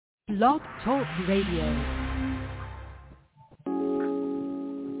Blog Talk Radio.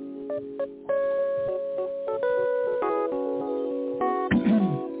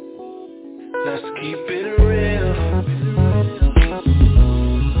 Let's keep it real.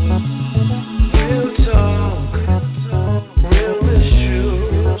 Real talk, real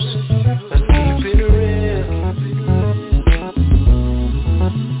issues. Let's keep it real.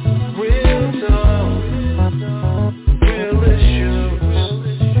 Real talk, real issues.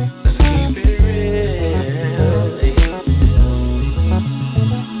 Let's keep it real.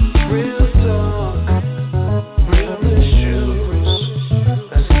 Real talk, real issues.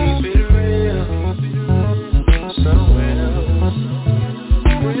 Let's keep it real. So real.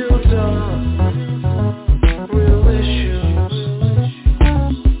 Real talk, real issues.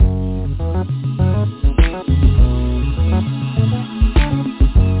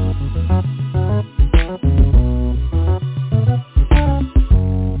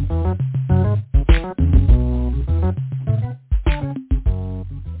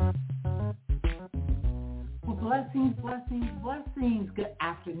 Well, blessings, blessings, blessings. Good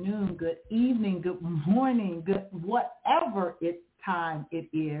afternoon, good evening, good morning, good whatever time it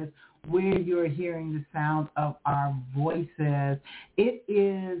is where you're hearing the sound of our voices. It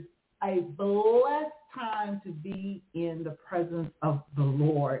is a blessed time to be in the presence of the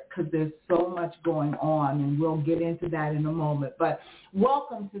Lord because there's so much going on, and we'll get into that in a moment. But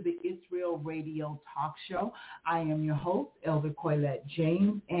welcome to the Israel Radio Talk Show. I am your host, Elder Coylette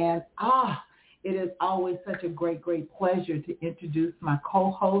James, and it is always such a great, great pleasure to introduce my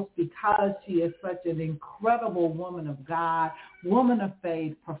co-host because she is such an incredible woman of God, woman of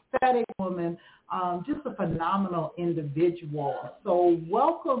faith, prophetic woman, just a phenomenal individual. So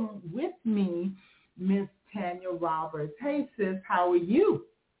welcome with me, Miss Tanya Roberts. Hey, sis, how are you?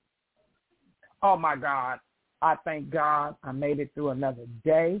 Oh, my God. I thank God I made it through another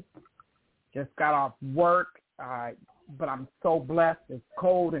day. Just got off work, but I'm so blessed. It's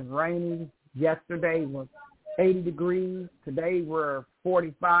cold and rainy. Yesterday was 80 degrees. Today we're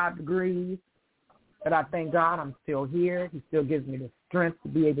 45 degrees. But I thank God I'm still here. He still gives me the strength to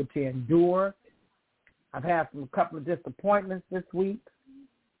be able to endure. I've had a couple of disappointments this week.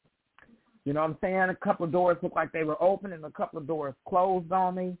 You know what I'm saying? A couple of doors looked like they were open and a couple of doors closed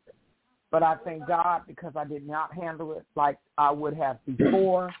on me. But I thank God because I did not handle it like I would have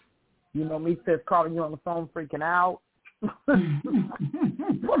before. You know, me says calling you on the phone freaking out.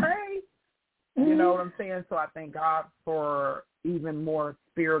 Pray. You know what I'm saying? So I thank God for even more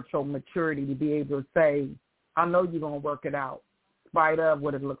spiritual maturity to be able to say, I know you're going to work it out. In spite of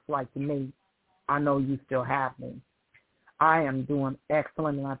what it looks like to me, I know you still have me. I am doing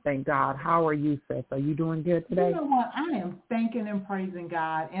excellent, and I thank God. How are you, sis? Are you doing good today? You know what? I am thanking and praising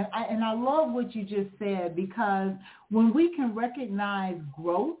God. And I love what you just said, because when we can recognize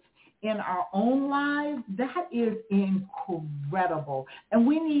growth in our own lives, that is incredible. And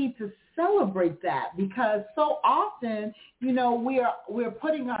we need to celebrate that, because so often, you know, we're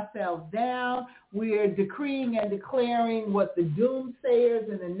putting ourselves down. We're decreeing and declaring what the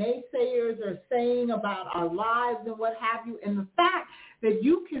doomsayers and the naysayers are saying about our lives and what have you. And the fact that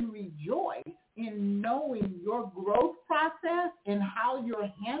you can rejoice in knowing your growth process and how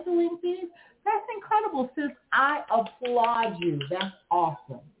you're handling things, that's incredible, sis. I applaud you. That's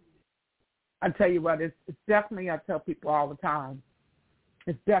awesome. I tell you what, it's definitely, I tell people all the time,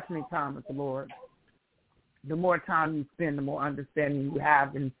 it's definitely time with the Lord. The more time you spend, the more understanding you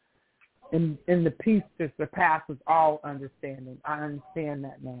have, and the peace that surpasses all understanding. I understand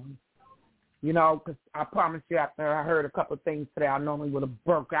that now. You know, because I promise you, after I heard a couple of things today, I normally would have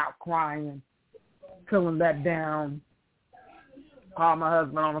broke out crying, feeling let down, called my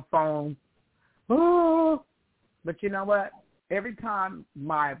husband on the phone. Oh, but you know what? Every time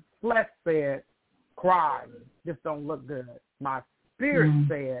my flesh said, cry, just don't look good, my spirit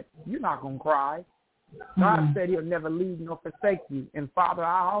said, you're not going to cry. God said he'll never leave nor forsake you. And, Father,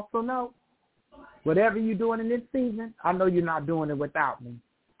 I also know whatever you're doing in this season, I know you're not doing it without me.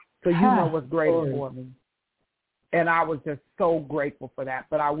 So you know what's greater for me. And I was just so grateful for that.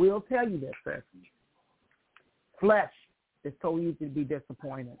 But I will tell you this, sis. Flesh is so easy to be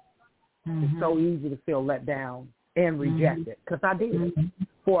disappointed. It's so easy to feel let down and rejected, because I did.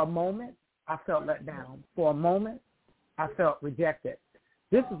 For a moment, I felt let down. For a moment, I felt rejected.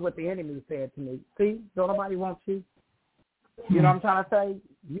 This is what the enemy said to me. See, don't nobody want you. You know what I'm trying to say?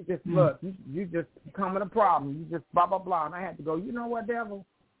 You just, look, you just becoming a problem. You just blah, blah, blah. And I had to go, you know what, devil?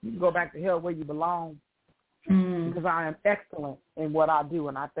 You can go back to hell where you belong, because I am excellent in what I do,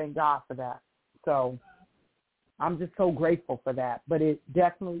 and I thank God for that. So I'm just so grateful for that. But it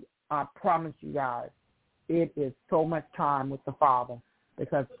definitely, I promise you guys, it is so much time with the Father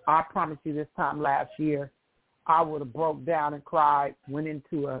because I promise you this time last year, I would have broke down and cried, went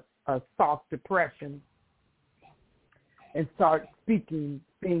into a soft depression, and started speaking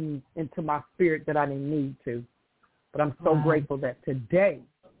things into my spirit that I didn't need to. But I'm so grateful that today,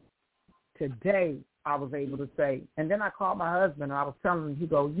 I was able to say, and then I called my husband, and I was telling him, he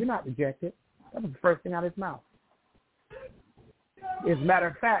goes, "You're not rejected." That was the first thing out of his mouth. As a matter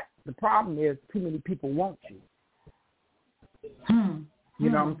of fact, the problem is too many people want you. You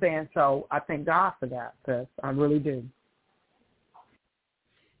know what I'm saying? So I thank God for that, sis. I really do.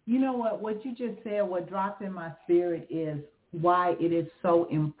 You know what you just said, what dropped in my spirit is why it is so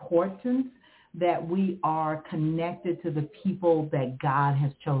important that we are connected to the people that God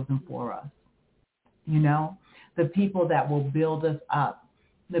has chosen for us. You know, the people that will build us up,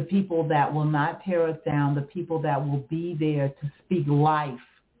 the people that will not tear us down, the people that will be there to speak life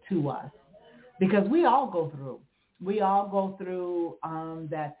to us. Because we all go through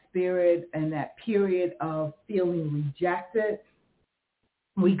that spirit and that period of feeling rejected.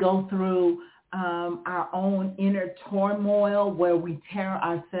 We go through our own inner turmoil where we tear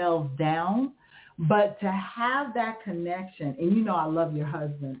ourselves down. But to have that connection, and you know I love your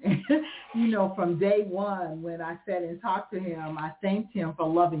husband. You know, from day one when I sat and talked to him, I thanked him for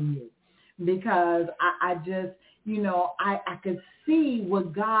loving you. Because I just, you know, I could see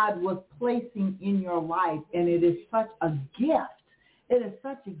what God was placing in your life, and it is such a gift. It is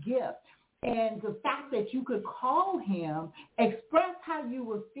such a gift. And the fact that you could call him, express how you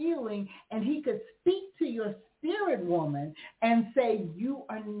were feeling, and he could speak to your spirit woman and say, you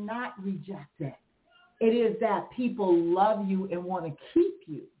are not rejected. It is that people love you and want to keep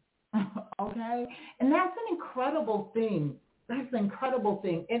you. Okay? And that's an incredible thing. That's an incredible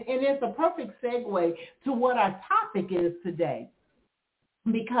thing. And it's a perfect segue to what our topic is today.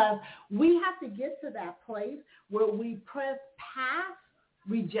 Because we have to get to that place where we press past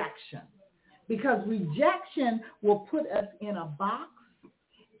rejection. Because rejection will put us in a box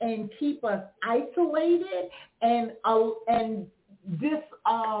and keep us isolated and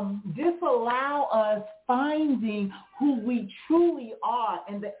disallow us finding who we truly are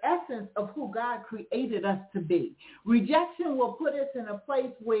and the essence of who God created us to be. Rejection will put us in a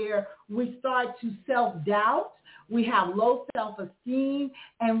place where we start to self-doubt, we have low self-esteem,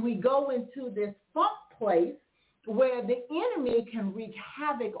 and we go into this funk place where the enemy can wreak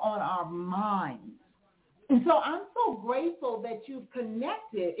havoc on our minds. And so I'm so grateful that you've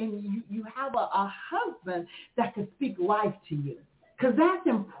connected and you have a husband that can speak life to you, because that's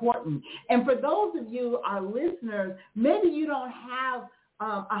important. And for those of you, our listeners, maybe you don't have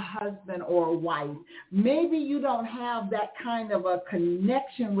a husband or a wife. Maybe you don't have that kind of a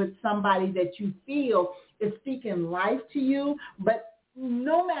connection with somebody that you feel is speaking life to you. But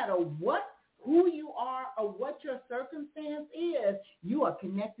no matter who you are or what your circumstance is, you are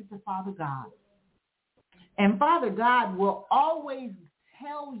connected to Father God. And Father God will always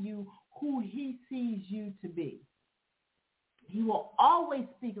tell you who he sees you to be. He will always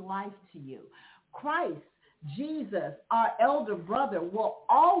speak life to you. Christ, Jesus, our elder brother, will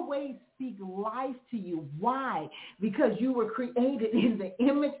always speak life to you. Why? Because you were created in the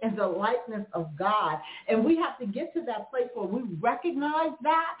image and the likeness of God. And we have to get to that place where we recognize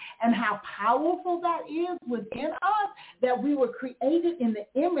that and how powerful that is within us, that we were created in the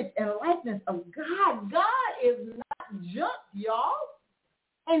image and likeness of God. God is not junk, y'all.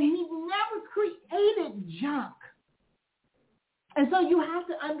 And he never created junk. And so you have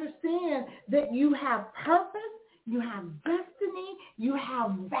to understand that you have purpose, you have destiny, you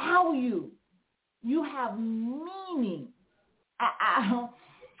have value, you have meaning. I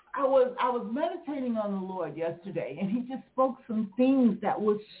was meditating on the Lord yesterday, and he just spoke some things that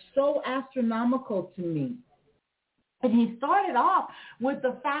was so astronomical to me. And he started off with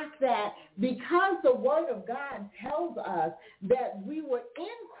the fact that because the Word of God tells us that we were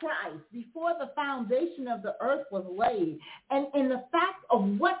in Christ before the foundation of the earth was laid, and the fact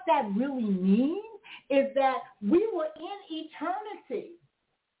of what that really means is that we were in eternity.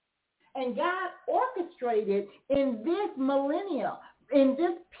 And God orchestrated in this millennium, in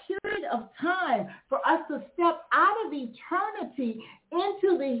this period of time, for us to step out of eternity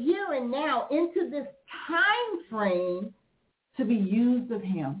into the here and now, into this time frame to be used of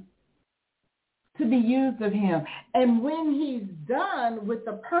him. To be used of him. And when he's done with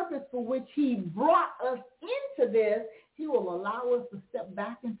the purpose for which he brought us into this, he will allow us to step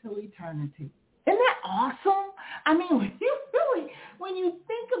back into eternity. Isn't that awesome? I mean, when you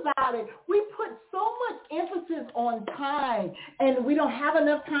think about it, we put so much emphasis on time, and we don't have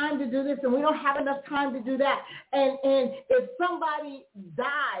enough time to do this, and we don't have enough time to do that. And if somebody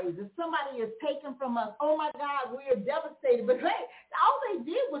dies, if somebody is taken from us, oh my God, we are devastated. But hey, all they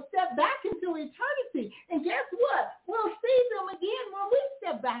did was step back into eternity. And guess what? We'll see them again when we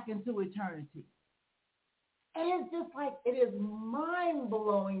step back into eternity. And it's just like, it is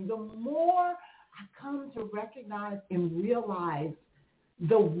mind-blowing. The more I come to recognize and realize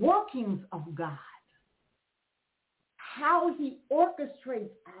the workings of God, how he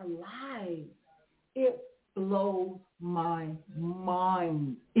orchestrates our lives, it blows my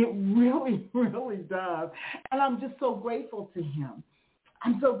mind. It really, really does. And I'm just so grateful to him.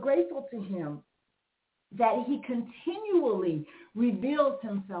 I'm so grateful to him that he continually reveals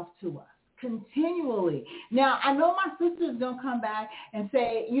himself to us. Continually. Now, I know my sister's going to come back and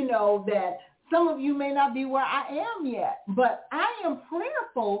say, that some of you may not be where I am yet, but I am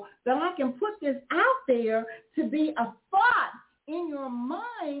prayerful that I can put this out there to be a thought in your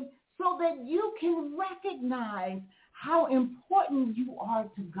mind so that you can recognize how important you are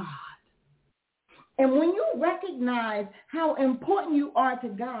to God. And when you recognize how important you are to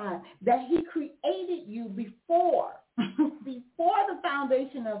God, that he created you before the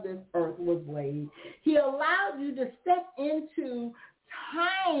foundation of this earth was laid, he allowed you to step into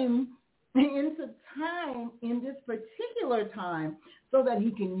time in this particular time so that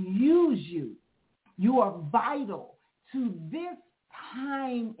he can use you. You are vital to this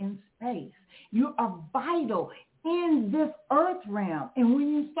time and space. You are vital in this earth realm. And when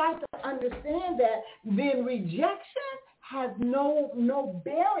you start to understand that, then rejection has no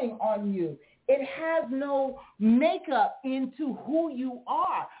bearing on you. It has no makeup into who you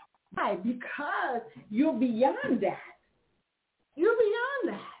are. Why? Because you're beyond that. You're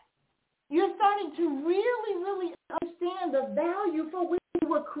beyond that. You're starting to really, really understand the value for which you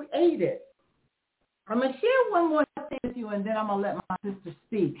were created. I'm going to share one more thing with you, and then I'm going to let my sister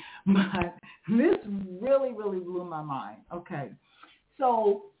speak. But this really, really blew my mind. Okay.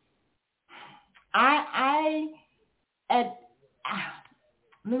 So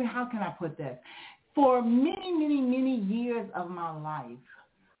how can I put this? For many, many, many years of my life,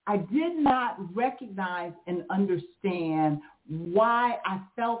 I did not recognize and understand why I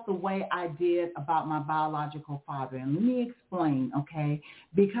felt the way I did about my biological father. And let me explain, okay?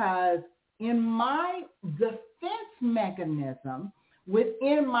 Because in my defense mechanism,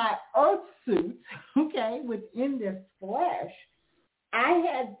 within my earth suit, okay, within this flesh, I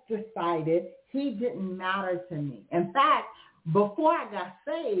had decided he didn't matter to me. In fact, before I got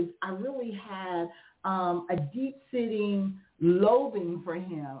saved, I really had a deep-sitting loathing for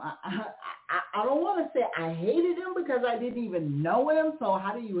him. I don't want to say I hated him because I didn't even know him, so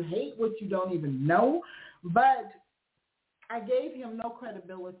how do you hate what you don't even know? But I gave him no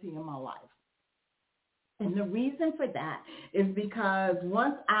credibility in my life. And the reason for that is because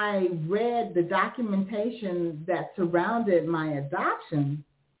once I read the documentation that surrounded my adoption,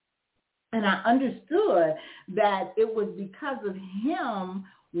 and I understood that it was because of him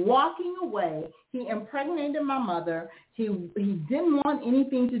walking away. He impregnated my mother. He didn't want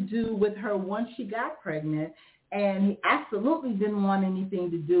anything to do with her once she got pregnant, and he absolutely didn't want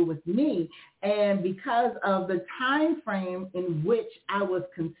anything to do with me. And because of the time frame in which I was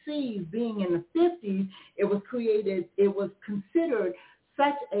conceived, being in the 50s, it was considered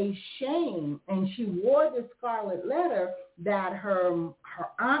such a shame. And she wore this scarlet letter that her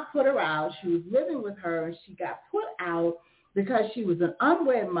aunt put her out. She was living with her, and she got put out because she was an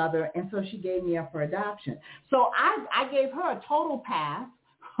unwed mother, and so she gave me up for adoption. So I gave her a total pass,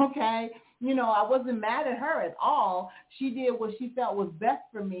 okay? I wasn't mad at her at all. She did what she felt was best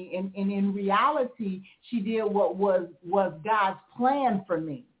for me, and in reality, she did what was God's plan for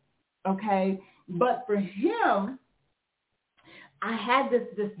me, okay? But for him, I had this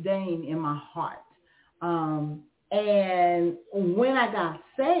disdain in my heart. And when I got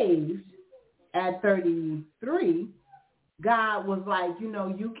saved at 33, God was like,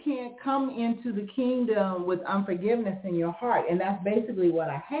 you can't come into the kingdom with unforgiveness in your heart. And that's basically what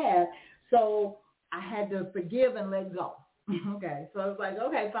I had. So I had to forgive and let go. Okay. So I was like,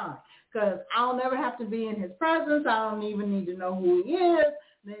 okay, fine. Because I'll never have to be in his presence. I don't even need to know who he is.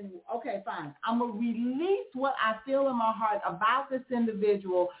 Then, okay, fine. I'm going to release what I feel in my heart about this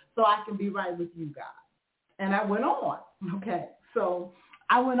individual so I can be right with you, God. And I went on. Okay. So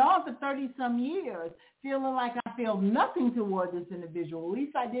I went on for 30-some years feeling like I felt nothing toward this individual. At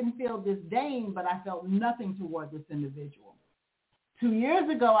least I didn't feel disdain, but I felt nothing toward this individual. 2 years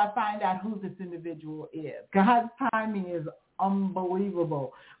ago, I find out who this individual is. God's timing is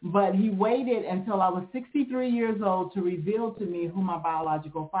unbelievable. But he waited until I was 63 years old to reveal to me who my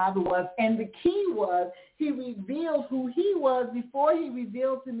biological father was. And the key was he revealed who he was before he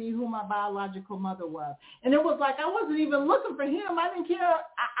revealed to me who my biological mother was. And it was like I wasn't even looking for him. I didn't care.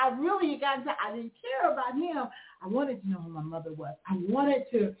 I really got to, I didn't care about him. I wanted to know who my mother was. I wanted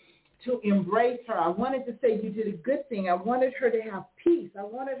to embrace her. I wanted to say, you did a good thing. I wanted her to have peace. I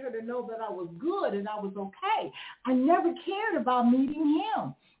wanted her to know that I was good and I was okay. I never cared about meeting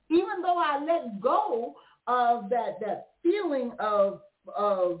him. Even though I let go of that feeling of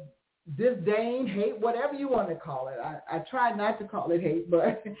disdain, hate, whatever you want to call it. I tried not to call it hate,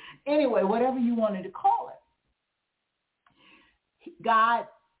 but anyway, whatever you wanted to call it. God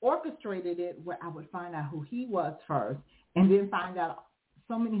orchestrated it where I would find out who he was first and then find out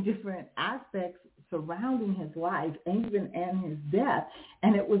so many different aspects surrounding his life and his death.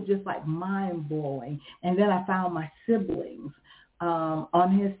 And it was just like mind-blowing. And then I found my siblings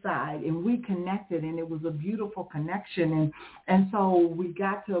on his side, and we connected, and it was a beautiful connection. And so we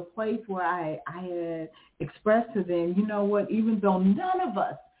got to a place where I had expressed to them, you know what, even though none of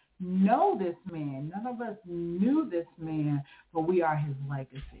us know this man, none of us knew this man, but we are his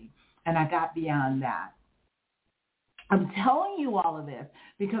legacy. And I got beyond that. I'm telling you all of this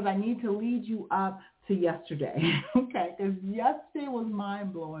because I need to lead you up to yesterday, okay? Because yesterday was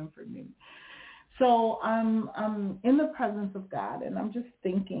mind-blowing for me. So I'm in the presence of God, and I'm just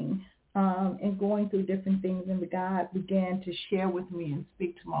thinking and going through different things, and God began to share with me and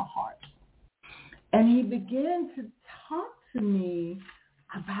speak to my heart. And he began to talk to me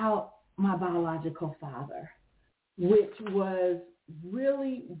about my biological father, which was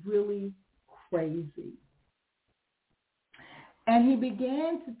really, really crazy. And he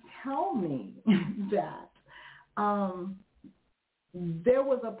began to tell me that there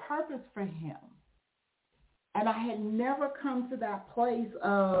was a purpose for him. And I had never come to that place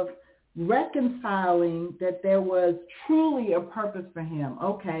of reconciling that there was truly a purpose for him.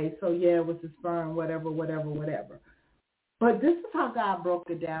 Okay, so yeah, it was his sperm, whatever. But this is how God broke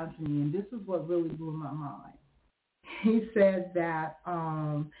it down to me, and this is what really blew my mind. He said that,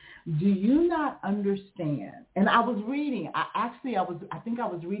 do you not understand? And I was reading. I think I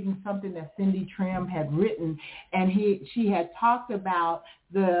was reading something that Cindy Trim had written, and she had talked about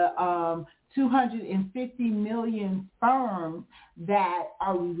the 250 million sperms that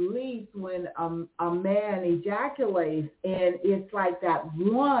are released when a man ejaculates, and it's like that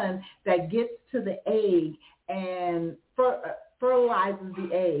one that gets to the egg and fertilizes the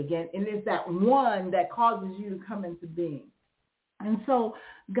egg, and it's that one that causes you to come into being. And so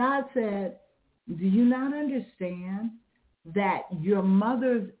God said, do you not understand that your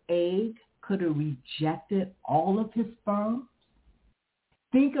mother's egg could have rejected all of his sperm?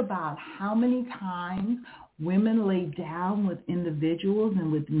 Think about how many times women lay down with individuals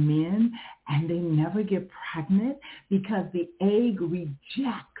and with men and they never get pregnant because the egg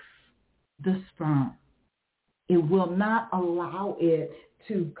rejects the sperm. It will not allow it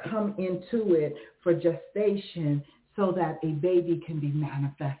to come into it for gestation so that a baby can be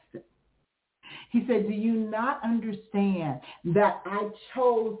manifested. He said, do you not understand that I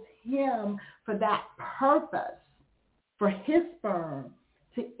chose him for that purpose, for his sperm,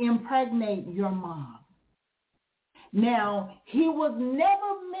 to impregnate your mom? Now, he was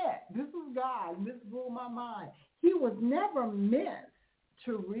never meant, this is God, this blew my mind, he was never meant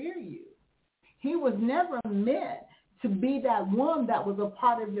to rear you. He was never meant to be that one that was a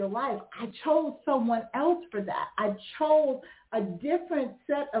part of your life. I chose someone else for that. I chose a different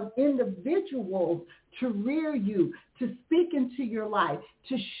set of individuals to rear you, to speak into your life,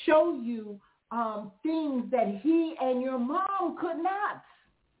 to show you things that he and your mom could not.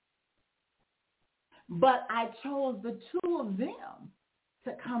 But I chose the two of them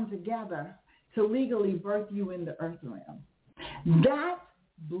to come together to legally birth you in the earth realm. That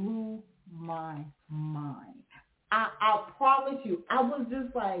blew my mind. I promise you, I was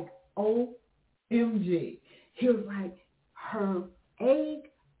just like, OMG. He was like, her egg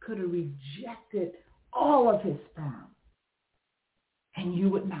could have rejected all of his sperm, and you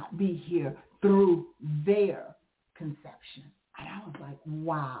would not be here through their conception. And I was like,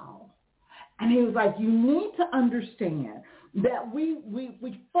 wow. And he was like, you need to understand that we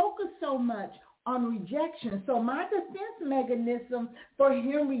focus so much on rejection. So my defense mechanism for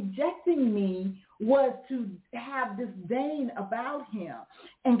him rejecting me was to have disdain about him.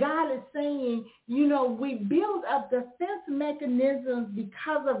 And God is saying, we build up defense mechanisms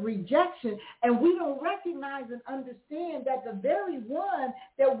because of rejection, and we don't recognize and understand that the very one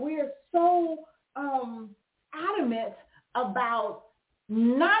that we're so adamant about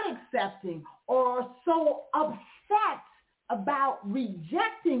not accepting or so upset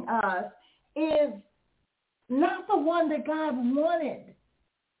us is not the one that God wanted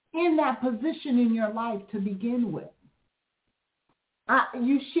in that position in your life to begin with.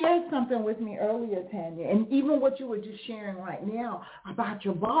 You shared something with me earlier, Tanya, and even what you were just sharing right now about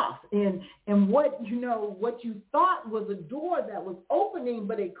your boss and what you thought was a door that was opening,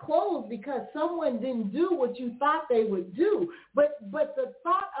 but it closed because someone didn't do what you thought they would do. But the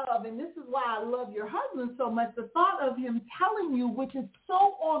thought of, and this is why I love your husband so much, the thought of him telling you, which is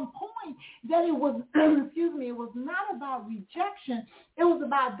so on point, that it was, it was not about rejection. It was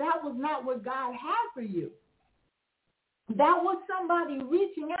about that was not what God had for you. That was somebody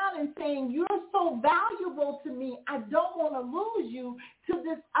reaching out and saying, you're so valuable to me, I don't want to lose you to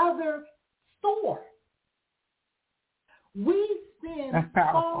this other store. We spend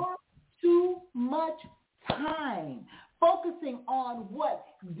far too much time focusing on what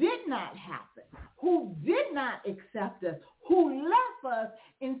did not happen, who did not accept us, who left us,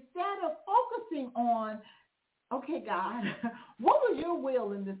 instead of focusing on, okay, God, what was your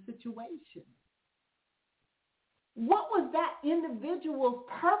will in this situation? What was that individual's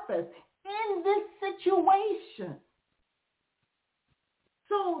purpose in this situation?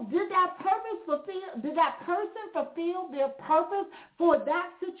 So did that person fulfill their purpose for that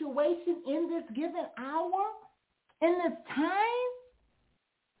situation in this given hour, in this time?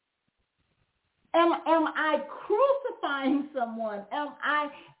 Am I crucifying someone? Am I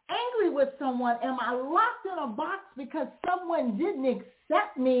angry with someone? Am I locked in a box because someone didn't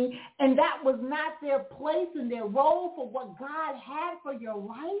accept me and that was not their place and their role for what God had for your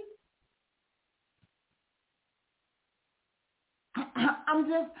life?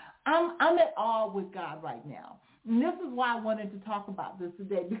 I'm at awe with God right now. And this is why I wanted to talk about this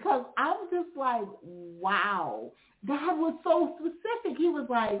today, because I'm just like, wow. God was so specific. He was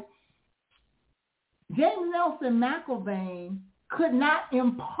like, James Nelson McIlvain could not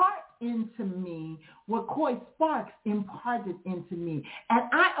impart into me what Coy Sparks imparted into me. And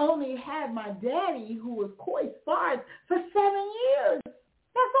I only had my daddy, who was Coy Sparks, for 7 years.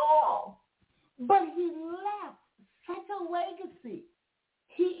 That's all. But he left such a legacy.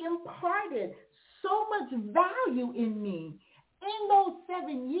 He imparted so much value in me in those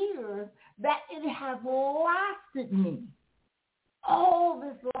 7 years that it has lasted me all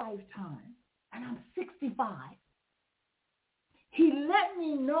this lifetime. And I'm 65. He let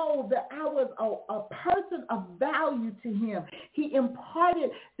me know that I was a person of value to him. He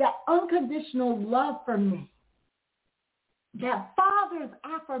imparted that unconditional love for me. That father's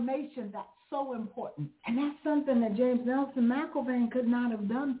affirmation that's so important. And that's something that James Nelson McIlvain could not have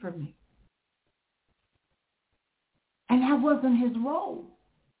done for me. And that wasn't his role.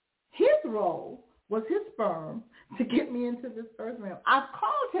 His role was his sperm to get me into this first realm. I've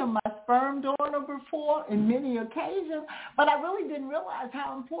called him my sperm donor before in many occasions, but I really didn't realize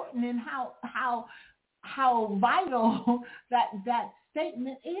how important and how vital that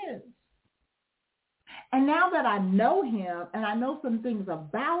statement is. And now that I know him and I know some things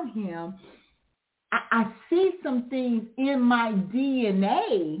about him, I see some things in my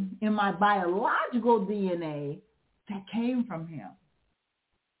DNA, in my biological DNA, that came from him.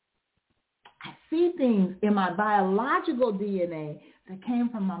 I see things in my biological DNA that came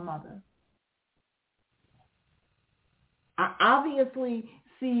from my mother. I obviously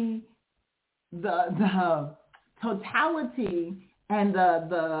see the totality and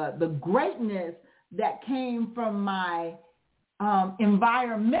the greatness that came from my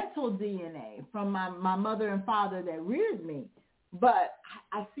environmental DNA, from my mother and father that reared me. But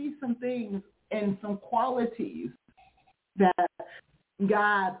I see some things and some qualities that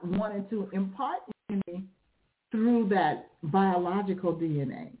God wanted to impart in me through that biological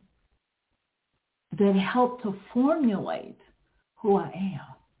DNA that helped to formulate who I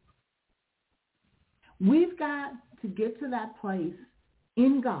am. We've got to get to that place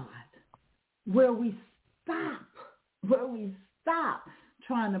in God where we stop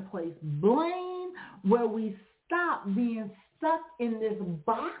trying to place blame, where we stop being stuck in this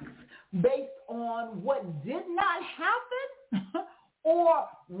box based on what did not happen or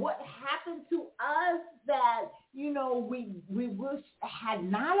what happened to us that, we wish had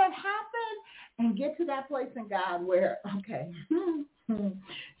not have happened, and get to that place in God where, okay,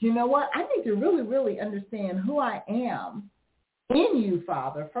 you know what? I need to really, really understand who I am in you,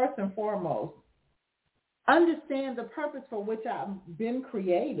 Father, first and foremost. Understand the purpose for which I've been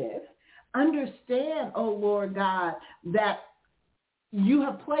created. Understand, oh Lord God, that you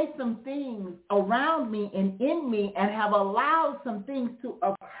have placed some things around me and in me and have allowed some things to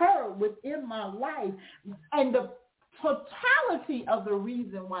occur within my life. And the totality of the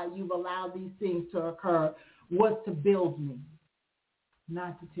reason why you've allowed these things to occur was to build me.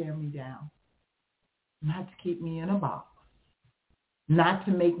 not to tear me down, not to keep me in a box, not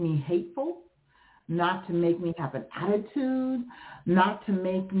to make me hateful, not to make me have an attitude, not to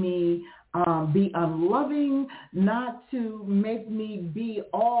make me be unloving, not to make me be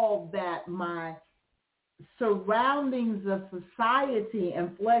all that my surroundings of society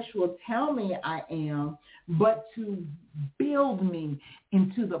and flesh will tell me I am, but to build me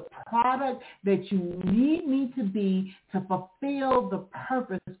into the product that you need me to be to fulfill the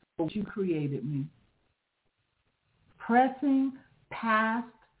purpose for which you created me. Pressing past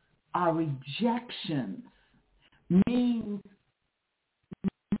our rejections means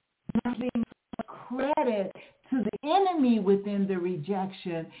not giving credit to the enemy within the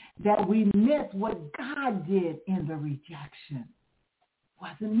rejection that we miss what God did in the rejection.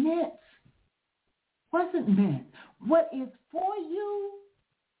 Wasn't meant. What is for you,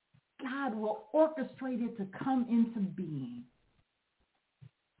 God will orchestrate it to come into being.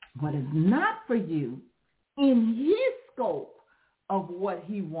 What is not for you, in his scope of what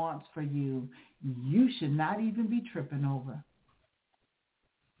he wants for you, you should not even be tripping over.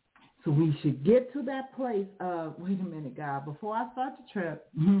 So we should get to that place of, wait a minute, God, before I start to trip,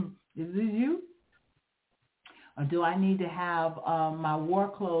 is it you? Or do I need to have my war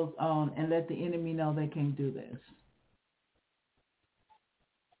clothes on and let the enemy know they can't do this?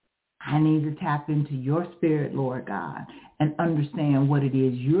 I need to tap into your spirit, Lord God, and understand what it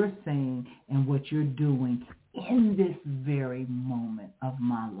is you're saying and what you're doing in this very moment of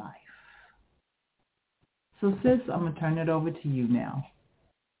my life. So, sis, I'm going to turn it over to you now.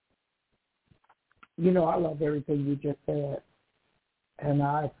 You know, I love everything you just said. And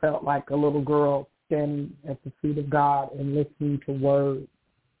I felt like a little girl standing at the feet of God and listening to words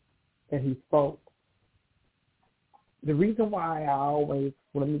that he spoke. The reason why I always,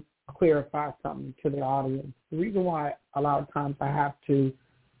 let me clarify something to the audience. The reason why a lot of times I have to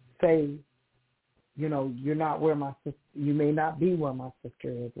say, you know, you're not where my sister, you may not be where my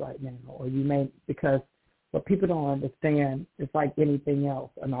sister is right now, or you may, because what people don't understand, it's like anything else,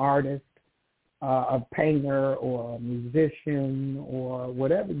 an artist, a painter or a musician or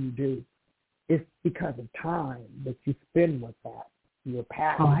whatever you do, it's because of time that you spend with that, your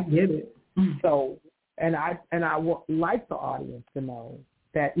passion. Oh, I get it. So, and I would like the audience to know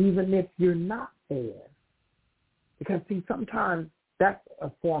that even if you're not there, because see, sometimes that's a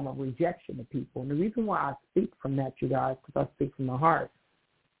form of rejection of people. And the reason why I speak from that, you guys, because I speak from the heart,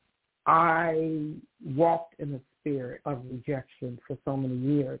 I walked in a spirit of rejection for so many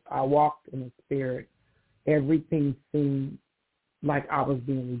years. I walked in a spirit, everything seemed like I was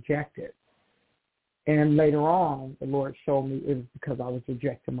being rejected. And later on, the Lord showed me it was because I was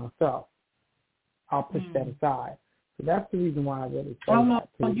rejecting myself. I'll push that aside. So that's the reason why I really say that.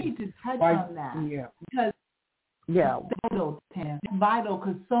 No, you need to touch on that. Yeah. Because it's vital, Tim. It's vital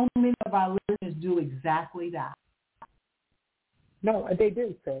because so many of our listeners do exactly that. No, they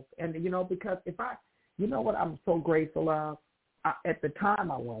do, sis. And, you know, because you know what I'm so grateful of? At the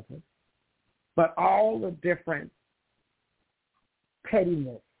time I wasn't. But all the different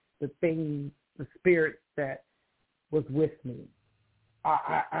pettiness, the things, the spirits that was with me,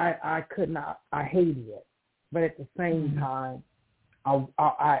 I could not, I hated it. But at the same time,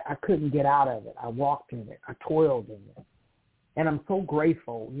 I couldn't get out of it. I walked in it. I toiled in it. And I'm so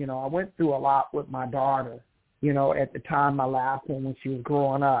grateful. You know, I went through a lot with my daughter, you know, at the time, my last one when she was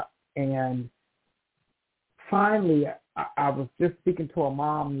growing up. And finally, I was just speaking to a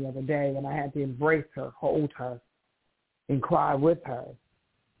mom the other day, and I had to embrace her, hold her, and cry with her.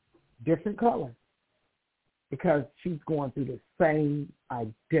 Different color. Because she's going through the same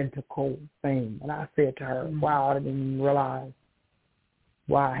identical thing. And I said to her, wow, I didn't even realize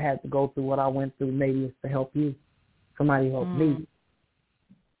why I had to go through what I went through. Maybe it's to help you. Somebody helped me.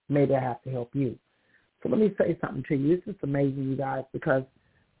 Maybe I have to help you. So let me say something to you. This is amazing, you guys, because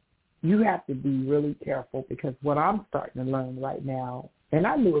you have to be really careful, because what I'm starting to learn right now, and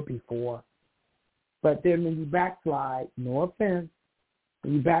I knew it before, but then when you backslide, no offense,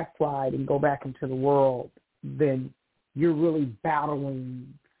 when you backslide and go back into the world, then you're really battling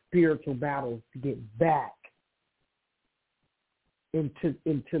spiritual battles to get back into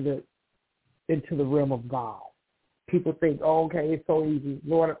the realm of God. People think, oh, okay, it's so easy.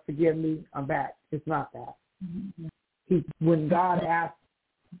 Lord, forgive me, I'm back. It's not that. When God asked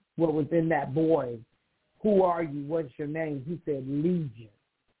what was in that boy, who are you, what's your name? He said, Legion,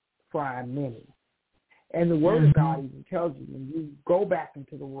 for I am many. And the word of God even tells you when you go back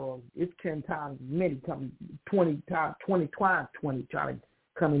into the world, it's 10 times many, come 20 times 20, trying to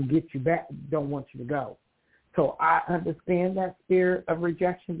come and get you back, don't want you to go. So I understand that spirit of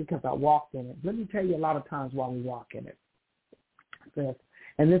rejection because I walked in it. Let me tell you a lot of times why we walk in it. access.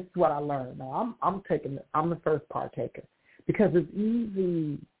 And this is what I learned. Now, I'm the first partaker because it's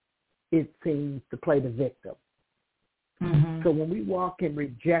easy, it seems, to play the victim. Mm-hmm. So when we walk in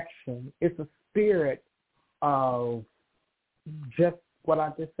rejection, it's a spirit of just what I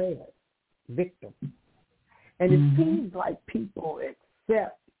just said, victim. And it seems like people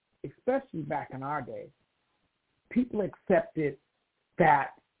accept, especially back in our day, people accepted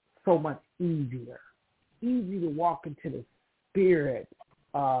that so much easier. Easy to walk into the spirit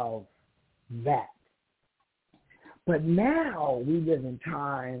of that. But now we live in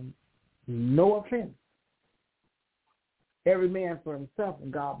time, no offense, every man for himself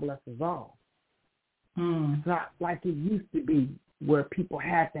and God blesses all. It's not like it used to be where people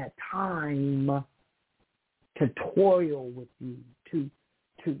had that time to toil with you, to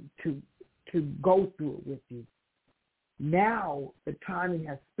go through it with you. Now the timing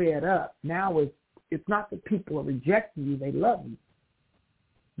has sped up. Now it's not that people are rejecting you, they love you.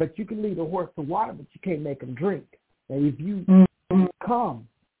 But you can lead a horse to water, but you can't make him drink. And if you come,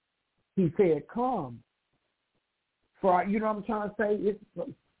 he said, come. For, you know what I'm trying to say? It's,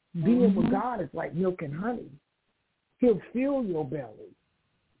 being with God is like milk and honey. He'll fill your belly,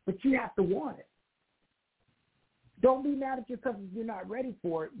 but you have to want it. Don't be mad at yourself if you're not ready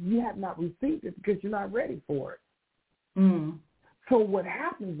for it. You have not received it because you're not ready for it. So what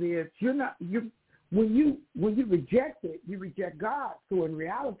happens is when you reject it, you reject God. So in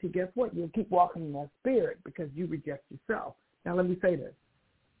reality, guess what? You'll keep walking in that spirit because you reject yourself. Now let me say this.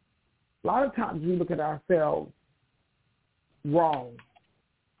 A lot of times we look at ourselves wrong.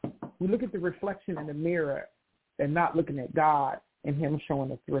 We look at the reflection in the mirror and not looking at God and him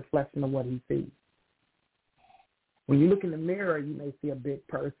showing us the reflection of what he sees. When you look in the mirror, you may see a big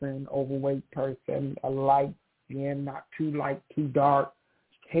person, overweight person, a light skin, not too light, too dark,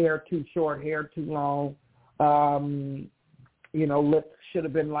 hair too short, hair too long, lips should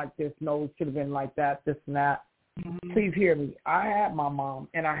have been like this, nose should have been like that, this and that. Please hear me. I had my mom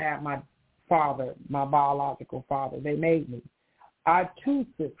and I had my father, my biological father. They made me. I, too,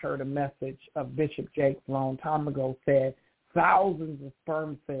 heard a message of Bishop Jakes a long time ago said thousands of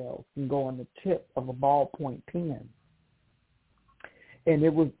sperm cells can go on the tip of a ballpoint pen. And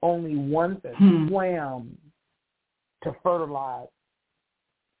it was only one that swam to fertilize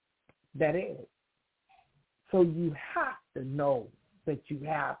that egg. So you have to know that you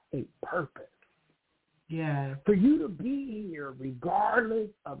have a purpose. Yeah. For you to be here, regardless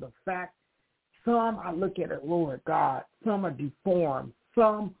of the fact, some I look at it, Lord God, some are deformed,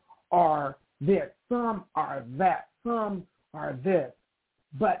 some are this, some are that, some are this.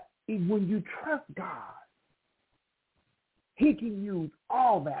 But when you trust God, he can use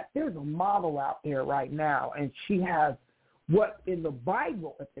all that. There's a model out there right now, and she has what in the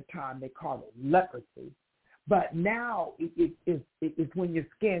Bible at the time they called it leprosy. But now it's when your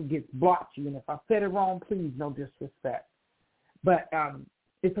skin gets blotchy. And if I said it wrong, please, no disrespect. But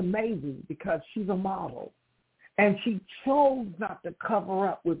it's amazing because she's a model. And she chose not to cover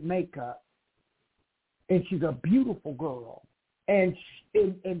up with makeup. And she's a beautiful girl. And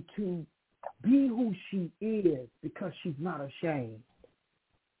to be who she is because she's not ashamed.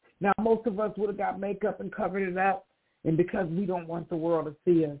 Now, most of us would have got makeup and covered it up. And because we don't want the world to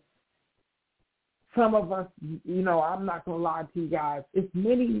see us, some of us, I'm not going to lie to you guys, it's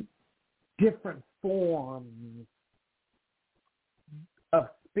many different forms of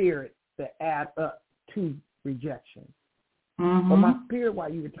spirit that add up to rejection. But my spirit,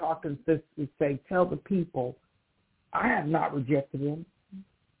 while you were talking, sister, would say, tell the people, I have not rejected them.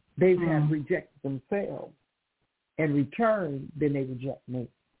 They've had rejected themselves. In return, then they reject me.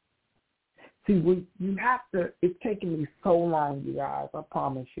 See, you have to, it's taken me so long, you guys, I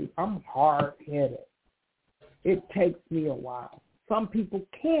promise you. I'm hard-headed. It takes me a while. Some people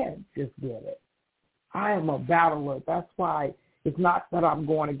can't just get it. I am a battler. That's why it's not that I'm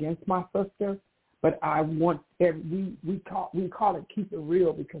going against my sister, but I want, we call it keep it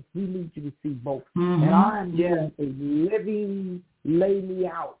real because we need you to see both. And I'm doing a living, lay me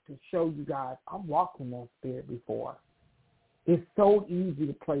out to show you guys I've walked in that spirit before. It's so easy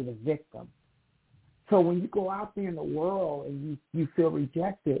to play the victim. So when you go out there in the world and you feel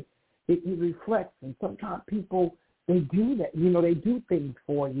rejected, it reflects. And sometimes people, they do that. They do things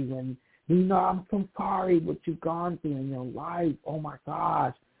for you. And, I'm so sorry what you've gone through in your life. Oh, my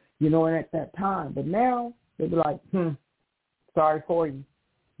gosh. And at that time. But now they'll be like, sorry for you.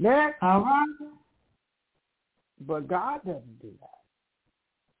 Next. All right. But God doesn't do that.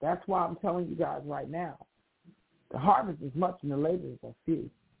 That's why I'm telling you guys right now, the harvest is much and the laborers are few.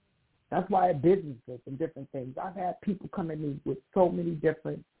 That's why at businesses and different things, I've had people come at me with so many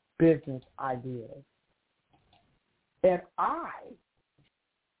different business ideas. And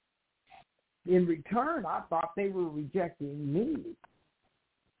in return, I thought they were rejecting me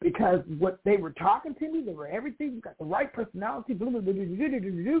because what they were talking to me, they were everything, you got the right personality, blah, blah, blah, blah, blah, blah,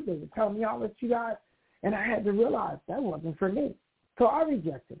 blah. They were telling me all this you guys, and I had to realize that wasn't for me. So I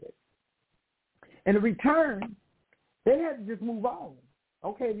rejected it. And in return, they had to just move on.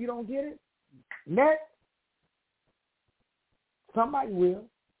 Okay, if you don't get it, next. Somebody will.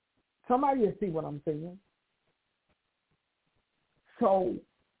 Somebody will see what I'm saying. So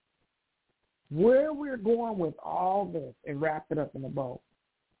where we're going with all this and wrap it up in a bow,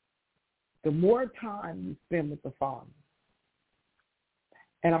 the more time you spend with the Father.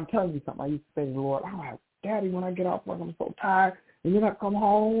 And I'm telling you something, I used to say to the Lord, I'm like, Daddy, when I get off work, I'm so tired. And then I come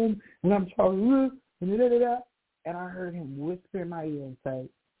home, and I'm so, and I heard him whisper in my ear and say,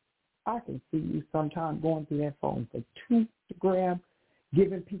 I can see you sometime going through that phone for Instagram,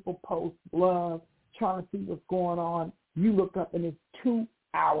 giving people posts, love, trying to see what's going on. You look up, and it's 2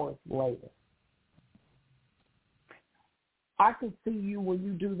 hours later. I can see you when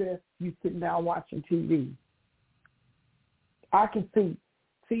you do this, you sitting down watching TV. I can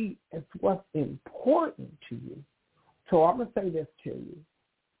see it's what's important to you. So I'm going to say this to you.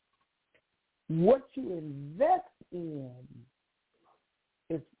 What you invest in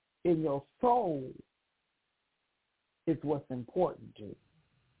is in your soul is what's important to you.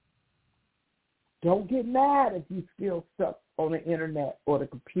 Don't get mad if you feel stuck on the internet or the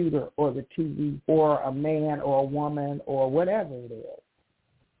computer or the TV or a man or a woman or whatever it is.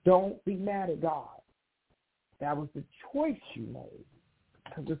 Don't be mad at God. That was the choice you made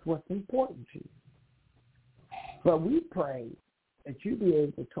because it's what's important to you. But we pray that you be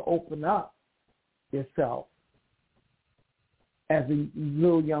able to open up yourself. As a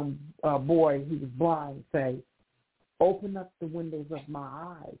little young boy, he was blind, say, open up the windows of my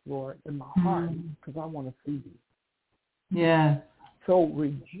eyes, Lord, in my heart, because I want to see you. Yeah. So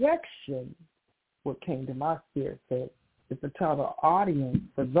rejection, what came to my spirit said, is to tell the audience,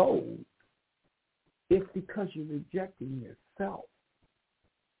 for those, it's because you're rejecting yourself.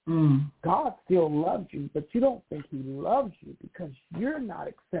 God still loves you, but you don't think he loves you because you're not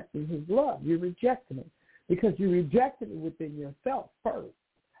accepting his love. You're rejecting it because you rejected it within yourself first.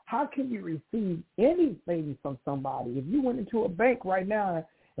 How can you receive anything from somebody? If you went into a bank right now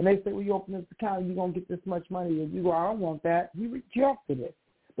and they say, well, you open this account and you're going to get this much money, and you go, I don't want that, you rejected it.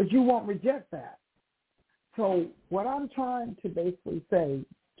 But you won't reject that. So what I'm trying to basically say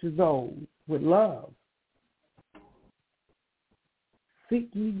to those with love, seek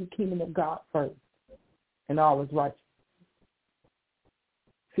ye the kingdom of God first and all is righteous.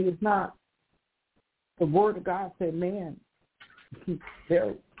 See, it's not, the word of God said, man,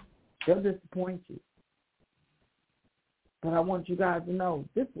 they'll disappoint you. But I want you guys to know,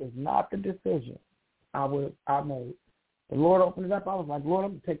 this was not the decision I made. The Lord opened it up. I was like, Lord,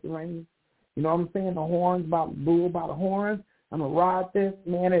 I'm going to take the reins. You know what I'm saying? The horns, bull by the horns. I'm going to ride this.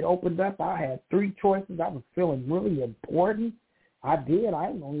 Man, it opened up. I had 3 choices. I was feeling really important. I did. I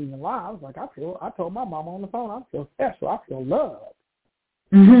ain't going to even lie. I was like, I told my mama on the phone, I feel special. I feel loved.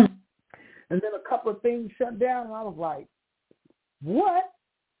 Mm-hmm. And then a couple of things shut down, and I was like, what?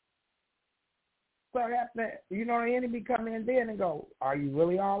 So after that, you know, the enemy come in then and go, are you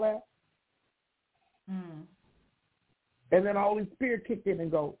really all that? And then the Holy Spirit kicked in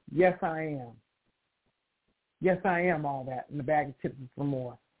and go, yes, I am. Yes, I am all that. And the bag of chips is for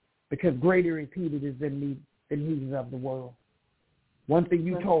more. Because greater is he that is in me than he is of the world. One thing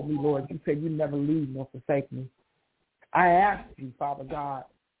you told me, Lord, you said you never leave nor forsake me. I asked you, Father God,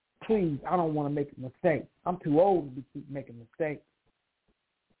 please, I don't want to make a mistake. I'm too old to keep making mistakes.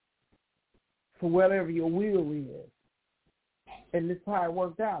 So whatever your will is. And this is how it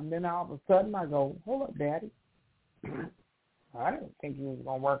worked out. And then all of a sudden I go, hold up, Daddy. I didn't think you was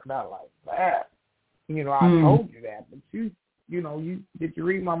going to work it out like that. You know, I told you that. But you did you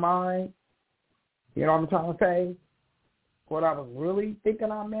read my mind? You know what I'm trying to say? What I was really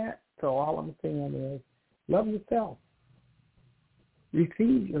thinking I meant. So all I'm saying is love yourself.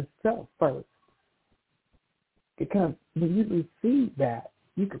 Receive yourself first. Because when you receive that,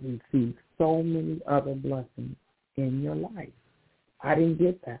 you can receive so many other blessings in your life. I didn't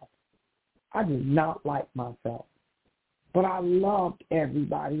get that. I did not like myself. But I loved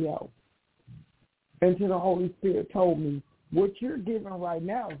everybody else. Until the Holy Spirit told me, what you're giving right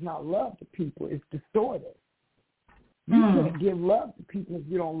now is not love to people. It's distorted. You can't give love to people if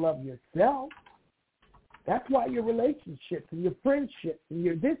you don't love yourself. That's why your relationships and your friendships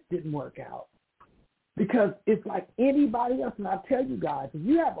and this didn't work out. Because it's like anybody else. And I tell you guys, if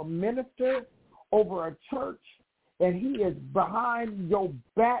you have a minister over a church and he is behind your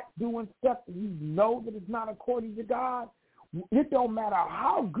back doing stuff that you know that is not according to God, it don't matter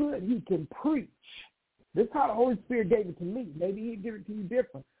how good he can preach. This is how the Holy Spirit gave it to me. Maybe he'd give it to you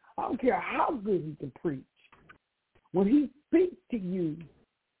different. I don't care how good he can preach. When he speaks to you,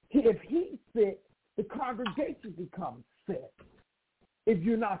 if he's sick, the congregation becomes sick. If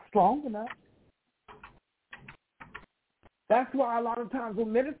you're not strong enough. That's why a lot of times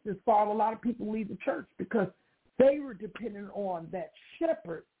when ministers fall, a lot of people leave the church because they were dependent on that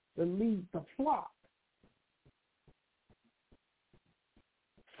shepherd to lead the flock.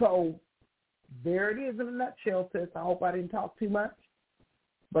 So there it is in a nutshell, sis. I hope I didn't talk too much.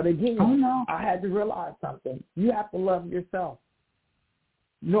 But again, I had to realize something. You have to love yourself.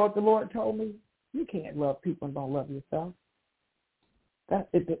 You know what the Lord told me? You can't love people and don't love yourself.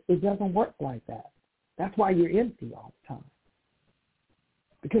 It doesn't work like that. That's why you're empty all the time.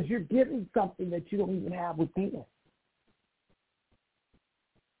 Because you're giving something that you don't even have within.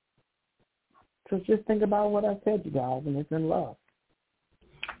 So just think about what I said, you guys, and it's in love.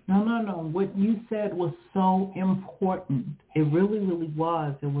 No. What you said was so important. It really, really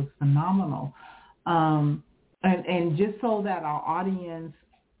was. It was phenomenal. And just so that our audience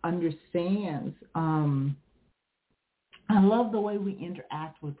understands, I love the way we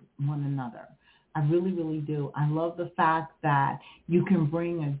interact with one another. I really, really do. I love the fact that you can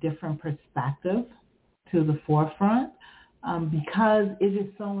bring a different perspective to the forefront because it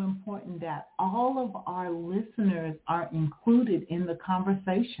is so important that all of our listeners are included in the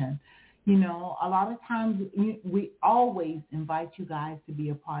conversation. You know, a lot of times we always invite you guys to be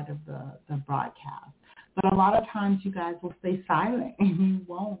a part of the broadcast. But a lot of times you guys will stay silent and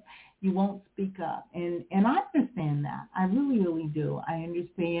you won't speak up. And I understand that. I really, really do. I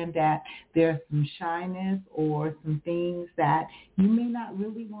understand that there's some shyness or some things that you may not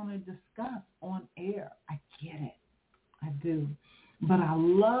really want to discuss on air. I get it. I do. But I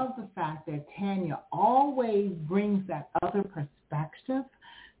love the fact that Tanya always brings that other perspective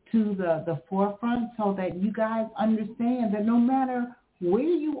to the forefront so that you guys understand that no matter where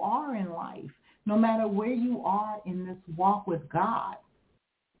you are in life, no matter where you are in this walk with God,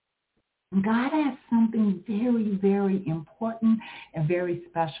 God has something very, very important and very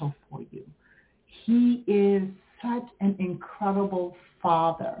special for you. He is such an incredible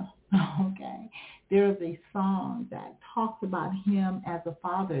Father, okay? There's a song that talks about him as a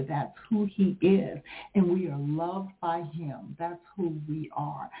father. That's who he is. And we are loved by him. That's who we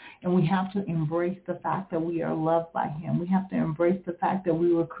are. And we have to embrace the fact that we are loved by him. We have to embrace the fact that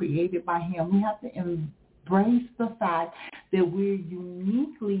we were created by him. We have to embrace the fact that we're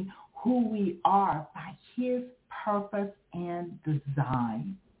uniquely who we are by his purpose and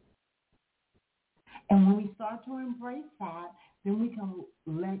design. And when we start to embrace that, then we can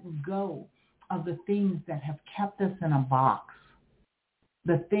let go of the things that have kept us in a box,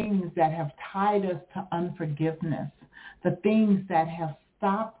 the things that have tied us to unforgiveness, the things that have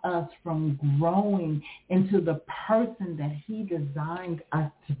stopped us from growing into the person that he designed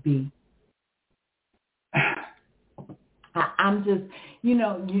us to be. I'm just,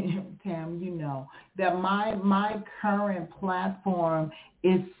 Tam, that my current platform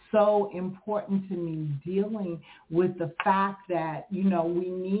is so important to me, dealing with the fact that, we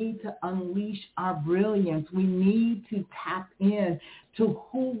need to unleash our brilliance. We need to tap in to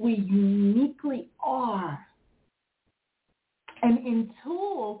who we uniquely are. And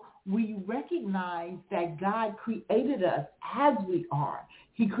until we recognize that God created us as we are,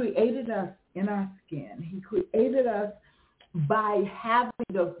 he created us in our skin. He created us by having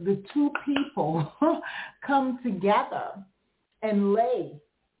the two people come together and lay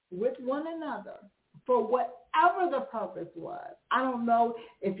with one another for whatever the purpose was. I don't know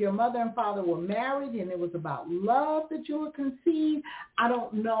if your mother and father were married and it was about love that you were conceived. I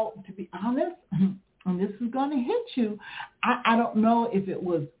don't know, to be honest, and this is going to hit you, I don't know if it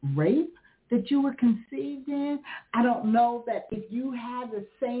was rape that you were conceived in. I don't know that if you had the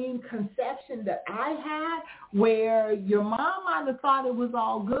same conception that I had, where your mom might have thought it was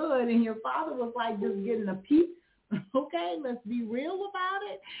all good and your father was like just getting a piece. Okay, let's be real about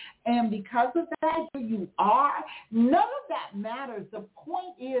it. And because of that, here you are. None of that matters. The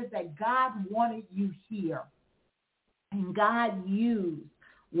point is that God wanted you here. And God used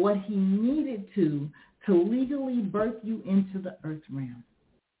what he needed to legally birth you into the earth realm.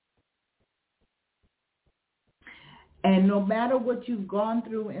 And no matter what you've gone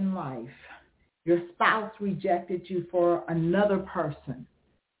through in life, your spouse rejected you for another person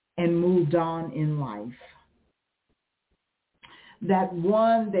and moved on in life. That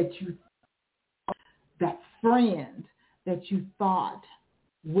one that friend that you thought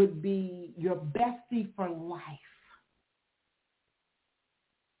would be your bestie for life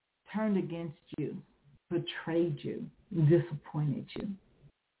turned against you, betrayed you, disappointed you.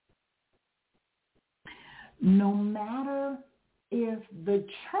 No matter if the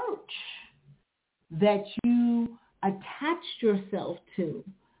church that you attached yourself to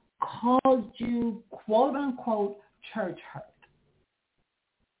caused you, quote unquote, church hurt.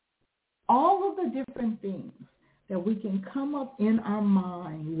 All of the different things that we can come up in our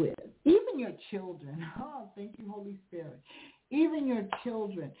mind with, even your children. Oh, thank you, Holy Spirit. Even your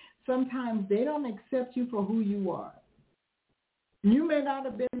children, sometimes they don't accept you for who you are. You may not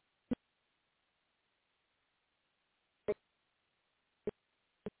have been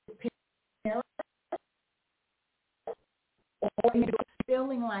parent, or you're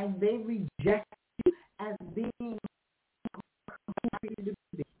feeling like they reject you as being who you to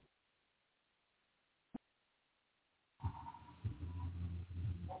be.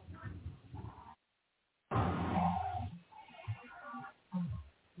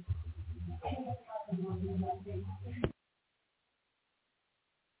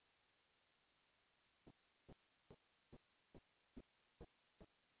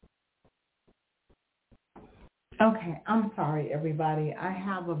 Okay, I'm sorry, everybody. I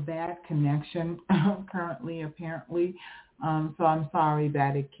have a bad connection currently, apparently, so I'm sorry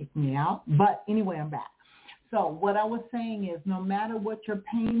that it kicked me out. But anyway, I'm back. So what I was saying is no matter what your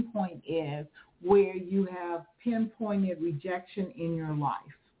pain point is where you have pinpointed rejection in your life,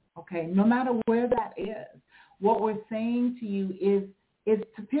 okay, no matter where that is, what we're saying to you is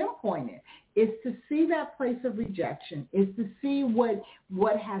to pinpoint it, is to see that place of rejection, is to see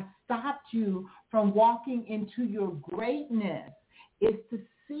what has stopped you from walking into your greatness, is to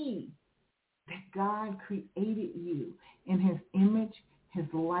see that God created you in his image, his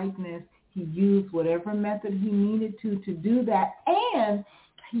likeness. He used whatever method he needed to do that, and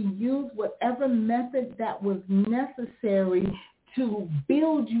he used whatever method that was necessary to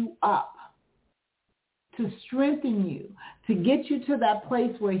build you up, to strengthen you, to get you to that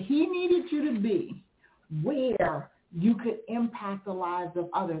place where he needed you to be, where you could impact the lives of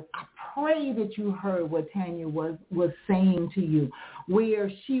others. I pray that you heard what Tanya was saying to you,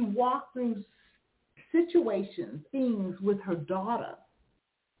 where she walked through situations, things with her daughter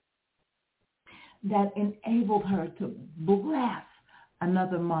that enabled her to bless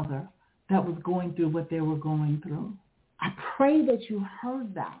another mother that was going through what they were going through. I pray that you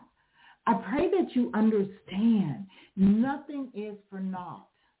heard that. I pray that you understand nothing is for naught.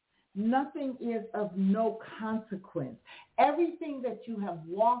 Nothing is of no consequence. Everything that you have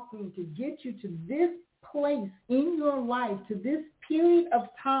walked through to get you to this place in your life, to this period of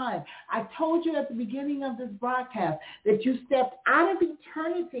time. I told you at the beginning of this broadcast that you stepped out of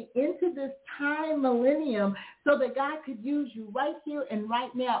eternity into this time millennium so that God could use you right here and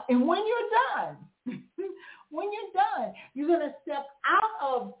right now. And when you're done, you're going to step out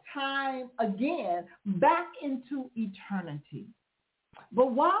of time again back into eternity.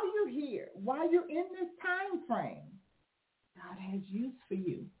 But while you're here, while you're in this time frame, God has use for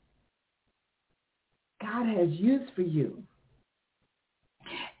you. God has use for you.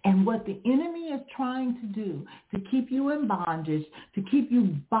 And what the enemy is trying to do to keep you in bondage, to keep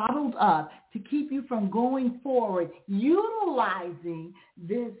you bottled up, to keep you from going forward, utilizing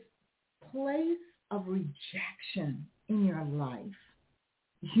this place of rejection in your life,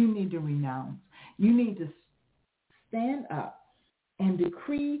 you need to renounce. You need to stand up and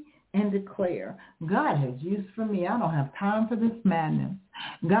decree and declare, God has use for me. I don't have time for this madness.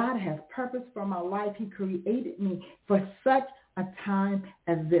 God has purpose for my life. He created me for such a time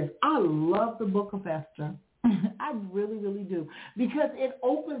as this. I love the book of Esther. I really, really do, because it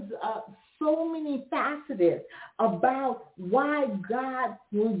opens up so many facets about why God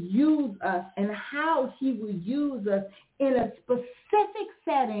will use us and how he will use us in a specific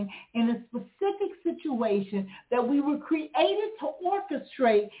setting, in a specific situation that we were created to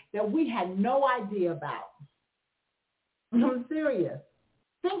orchestrate that we had no idea about. I'm serious.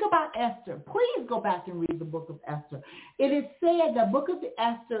 Think about Esther. Please go back and read the book of Esther. It is said the book of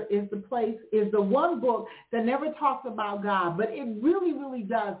Esther is the one book that never talks about God, but it really, really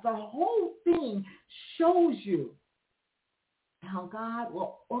does. The whole thing shows you how God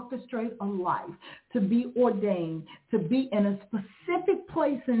will orchestrate a life to be ordained, to be in a specific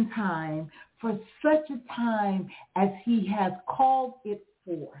place and time for such a time as he has called it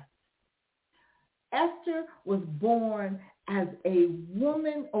forth. Esther was born as a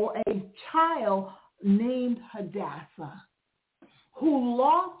woman or a child named Hadassah, who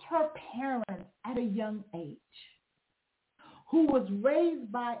lost her parents at a young age, who was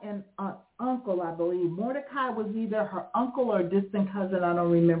raised by an uncle, I believe. Mordecai was either her uncle or a distant cousin, I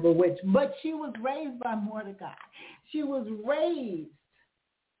don't remember which, but she was raised by Mordecai. She was raised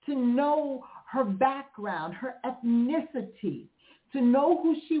to know her background, her ethnicity, to know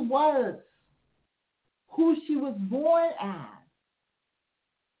who she was born as.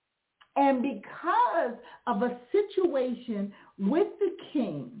 And because of a situation with the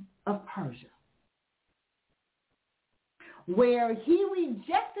king of Persia, where he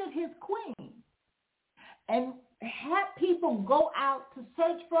rejected his queen and had people go out to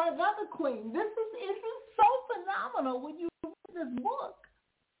search for another queen. This is so phenomenal when you read this book.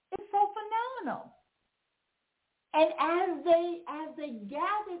 It's so phenomenal. And as they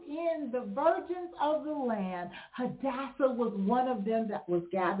gathered in the virgins of the land, Hadassah was one of them that was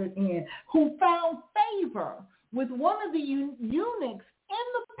gathered in, who found favor with one of the eunuchs in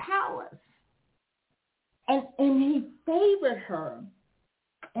the palace. And he favored her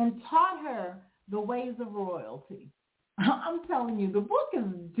and taught her the ways of royalty. I'm telling you, the book is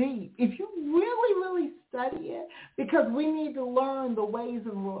deep. If you really, really study it, because we need to learn the ways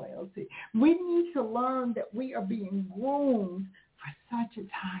of royalty. We need to learn that we are being groomed for such a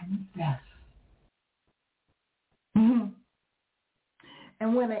time as this. Mm-hmm.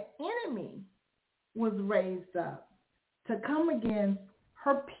 And when an enemy was raised up to come against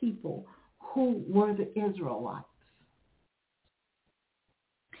her people, who were the Israelites,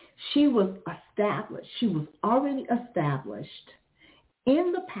 she was established. She was already established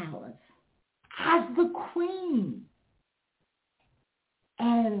in the palace as the queen.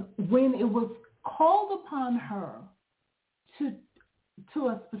 And when it was called upon her to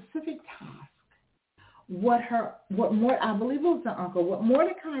a specific task, I believe it was the uncle, what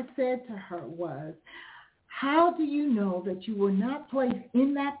Mordecai said to her was, how do you know that you were not placed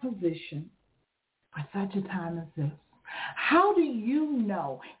in that position for such a time as this? How do you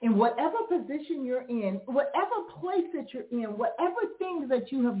know in whatever position you're in, whatever place that you're in, whatever things that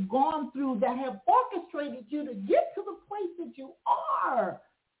you have gone through that have orchestrated you to get to the place that you are?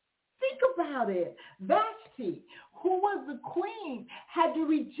 Think about it. Vashti, who was the queen, had to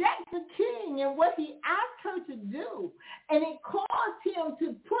reject the king and what he asked her to do. And it caused him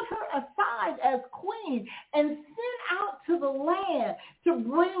to put her aside as queen and send out to the land to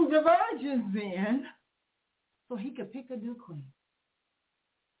bring the virgins in so he could pick a new queen.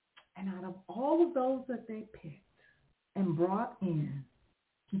 And out of all of those that they picked and brought in,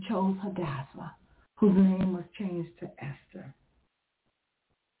 he chose Hadassah, whose name was changed to Esther,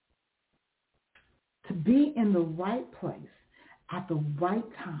 to be in the right place at the right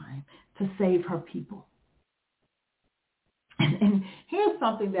time to save her people. And here's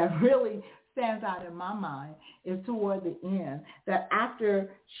something that really stands out in my mind is toward the end, that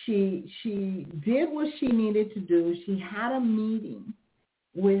after she did what she needed to do, she had a meeting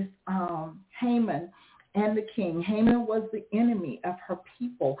with Haman and the king. Haman was the enemy of her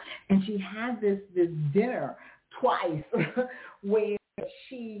people, and she had this dinner twice where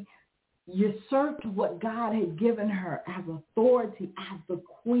she usurped what God had given her as authority as the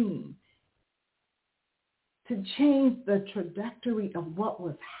queen to change the trajectory of what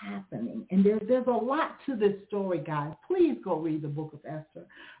was happening. And there's a lot to this story, guys. Please go read the book of Esther.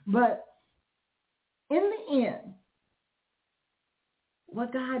 But in the end,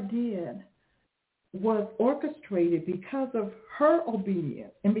 what God did was orchestrated because of her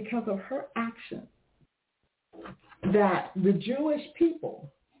obedience and because of her action, that the Jewish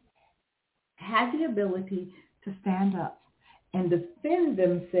people had the ability to stand up and defend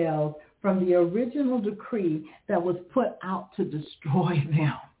themselves from the original decree that was put out to destroy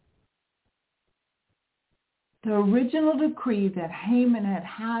them. The original decree that Haman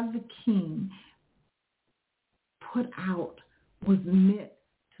had the king put out was meant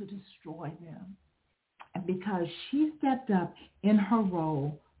to destroy them. And because she stepped up in her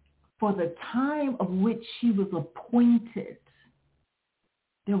role for the time of which she was appointed,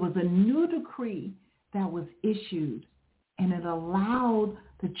 there was a new decree that was issued, and it allowed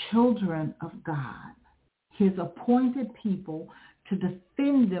the children of God, his appointed people, to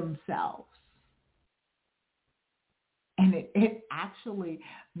defend themselves. And it actually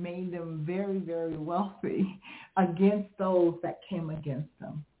made them very, very wealthy against those that came against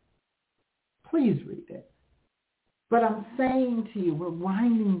them. Please read it. But I'm saying to you, we're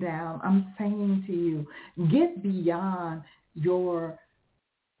winding down. I'm saying to you, get beyond your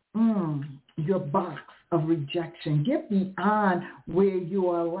box of rejection. Get beyond where you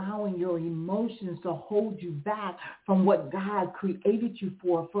are allowing your emotions to hold you back from what God created you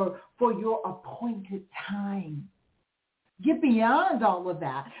for your appointed time. Get beyond all of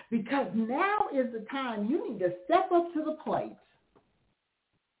that, because now is the time you need to step up to the plate.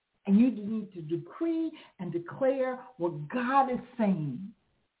 And you need to decree and declare what God is saying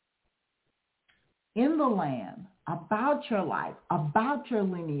in the land about your life, about your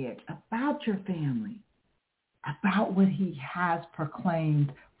lineage, about your family, about what he has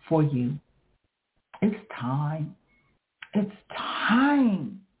proclaimed for you. It's time. It's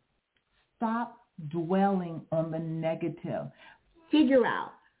time. Stop dwelling on the negative. Figure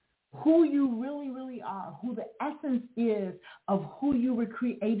out who you really, really are, who the essence is of who you were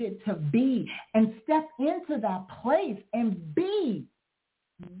created to be, and step into that place and be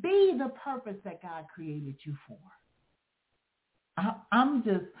the purpose that God created you for. I'm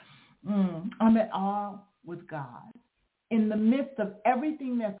at awe with God. In the midst of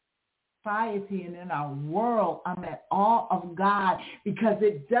everything that's society and in our world, I'm at awe of God because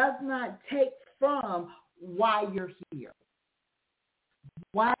it does not take from why you're here.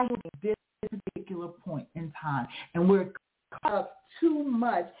 Why at this particular point in time. And we're caught up too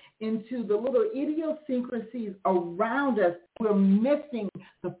much into the little idiosyncrasies around us. We're missing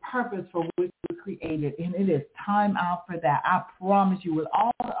the purpose for which we were created. And it is time out for that. I promise you, with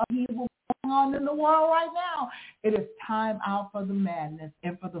all the upheaval going on in the world right now, it is time out for the madness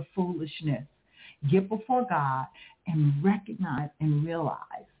and for the foolishness. Get before God and recognize and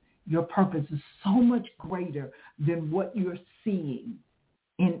realize your purpose is so much greater than what you're seeing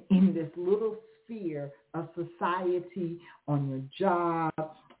in this little sphere of society, on your job,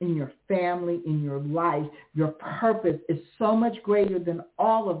 in your family, in your life. Your purpose is so much greater than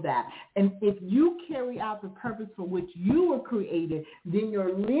all of that. And if you carry out the purpose for which you were created, then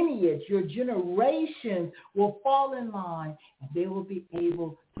your lineage, your generations will fall in line, and they will be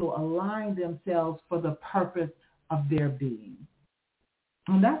able to align themselves for the purpose of their being.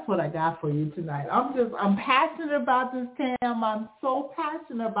 And that's what I got for you tonight. I'm passionate about this, Tam. I'm so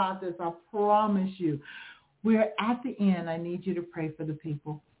passionate about this. I promise you. We're at the end. I need you to pray for the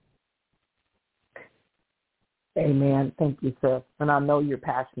people. Amen. Thank you, sis. And I know you're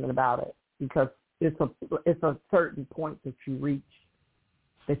passionate about it because it's a certain point that you reach,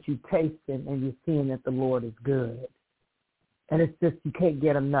 that you taste it, and you're seeing that the Lord is good. And it's just you can't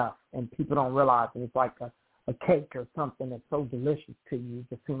get enough, and people don't realize it. It's like a cake or something that's so delicious to you. It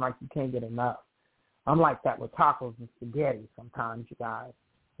just seems like you can't get enough. I'm like that with tacos and spaghetti sometimes, you guys.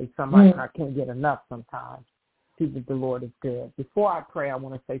 It's something like I can't get enough sometimes. See that the Lord is good. Before I pray, I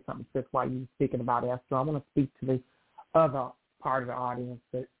want to say something, sis, while you're speaking about Esther. I want to speak to the other part of the audience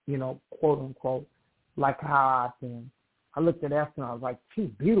that, quote unquote, like how I've been. I looked at Esther and I was like, she's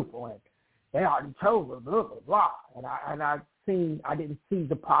beautiful, and they already chose her, blah, blah, blah. And I didn't see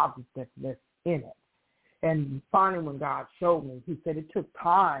the positiveness in it. And finally, when God showed me, he said it took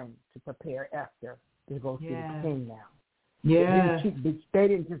time to prepare Esther to go see the king now. Yeah. They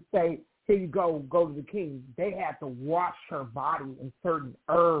didn't just say, here you go to the king. They had to wash her body in certain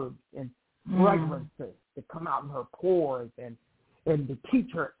herbs and fragrances to come out in her pores and to teach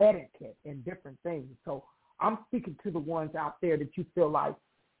her etiquette and different things. So I'm speaking to the ones out there that you feel like,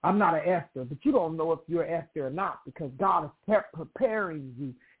 I'm not an Esther, but you don't know if you're Esther or not because God is preparing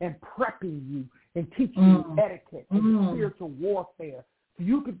you and prepping you and teaching you etiquette and spiritual warfare so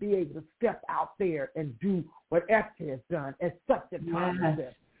you could be able to step out there and do what Esther has done at such a time as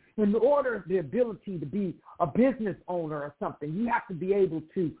this. In order, the ability to be a business owner or something, you have to be able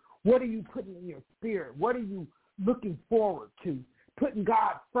to, what are you putting in your spirit? What are you looking forward to? Putting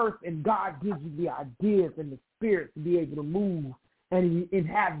God first, and God gives you the ideas and the spirit to be able to move and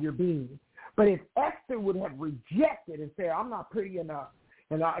have your being. But if Esther would have rejected and said, I'm not pretty enough,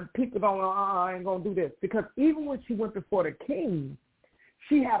 and people don't, I ain't going to do this. Because even when she went before the king,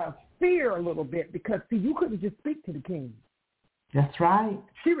 she had a fear a little bit because, see, you couldn't just speak to the king. That's right.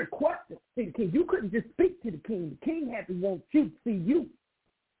 She requested to see the king. You couldn't just speak to the king. The king had to want you to see you,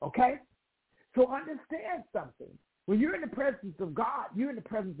 okay? So understand something. When you're in the presence of God, you're in the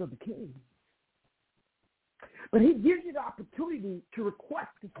presence of the king. But he gives you the opportunity to request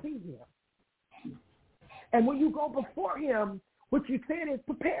to see him. And when you go before him, what you're saying is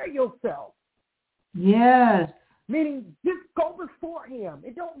prepare yourself. Yes. Meaning just go before him.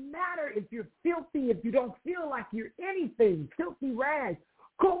 It don't matter if you're filthy, if you don't feel like you're anything, filthy rags.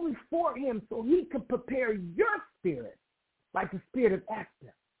 Go before him so he can prepare your spirit like the spirit of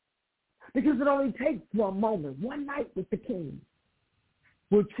Esther. Because it only takes one moment, one night with the king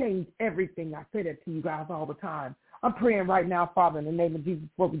will change everything. I say that to you guys all the time. I'm praying right now, Father, in the name of Jesus,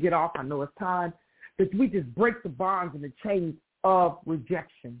 before we get off, I know it's time, that we just break the bonds and the chains of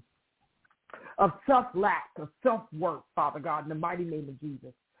rejection, of self-lack, of self-worth, Father God, in the mighty name of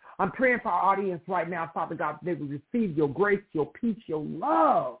Jesus. I'm praying for our audience right now, Father God, that they will receive your grace, your peace, your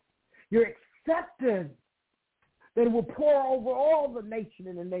love, your acceptance, that it will pour over all the nation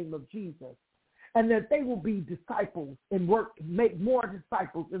in the name of Jesus, and that they will be disciples and work, make more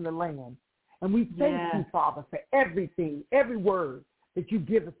disciples in the land, And we thank you, Father, for everything, every word that you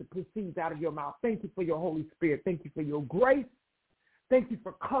give us that proceeds out of your mouth. Thank you for your Holy Spirit. Thank you for your grace. Thank you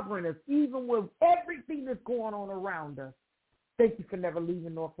for covering us, even with everything that's going on around us. Thank you for never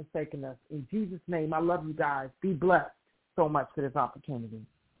leaving nor forsaking us. In Jesus' name, I love you guys. Be blessed so much for this opportunity.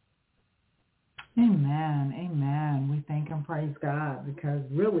 Amen. Amen. We thank and praise God because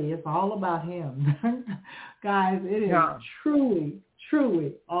really it's all about him. Guys, it is truly,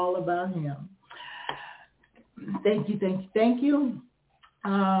 truly all about him. Thank you, thank you, thank you.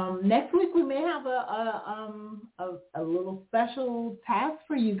 Next week we may have a little special task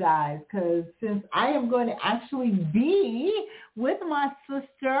for you guys because since I am going to actually be with my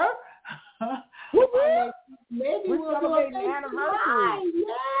sister, maybe we'll do a anniversary.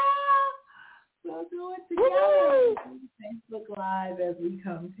 Yeah, we'll do it together. Facebook Live as we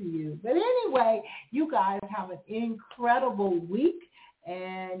come to you. But anyway, you guys have an incredible week.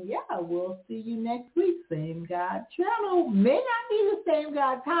 And, we'll see you next week. Same God channel. May not be the same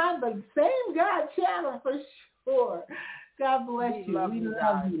God time, but same God channel for sure. God bless you. We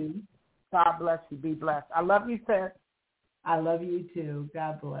love you. God bless you. Be blessed. I love you, sis. I love you, too.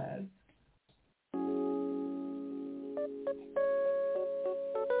 God bless.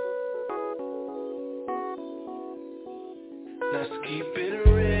 Let's keep it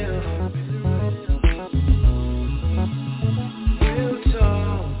real.